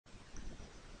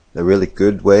A really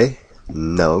good way,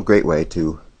 no, great way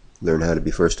to learn how to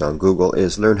be first on Google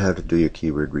is learn how to do your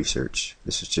keyword research.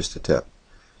 This is just a tip.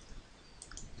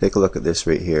 Take a look at this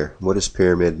right here. What is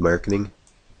pyramid marketing?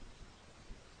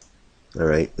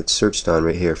 Alright, it's searched on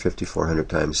right here 5,400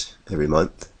 times every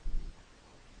month.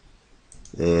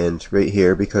 And right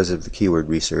here, because of the keyword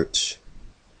research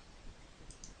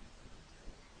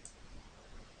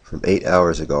from 8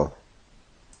 hours ago,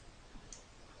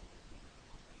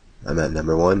 I'm at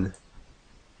number 1,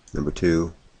 number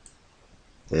 2,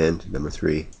 and number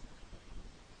 3.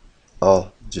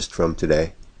 All just from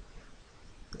today.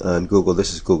 On Google,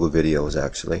 this is Google videos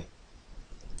actually.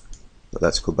 But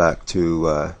let's go back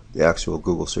to the actual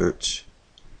Google search.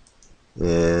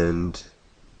 And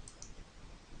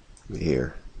right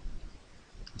here.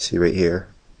 See right here?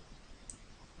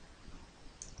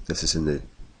 This is in the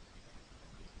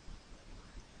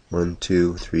 1,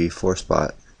 2, 3, 4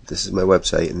 spot. This is my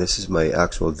website, and this is my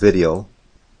actual video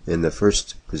in the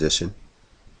first position.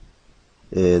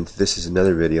 And this is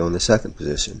another video in the second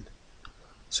position.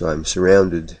 So I'm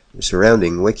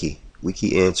surrounding wiki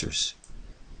answers.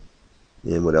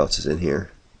 And what else is in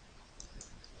here?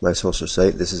 My social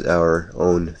site. This is our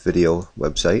own video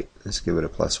website. Let's give it a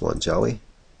 +1, shall we?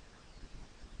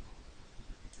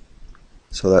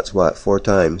 So that's what, 4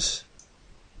 times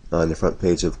on the front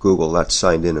page of Google. That's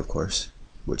signed in, of course,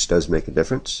 which does make a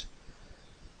difference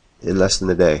in less than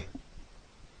a day.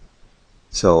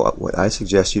 So what I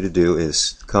suggest you to do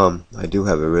is come. I do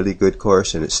have a really good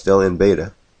course, and it's still in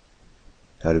beta.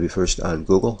 How to be first on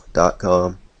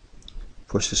Google.com.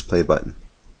 Push this play button.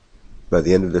 By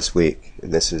the end of this week,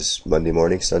 and this is Monday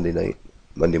morning, Sunday night,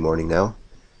 Monday morning now.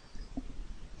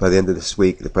 By the end of this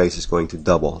week, the price is going to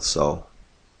double. So,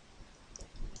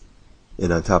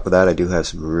 and on top of that, I do have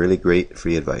some really great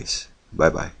free advice. Bye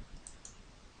bye.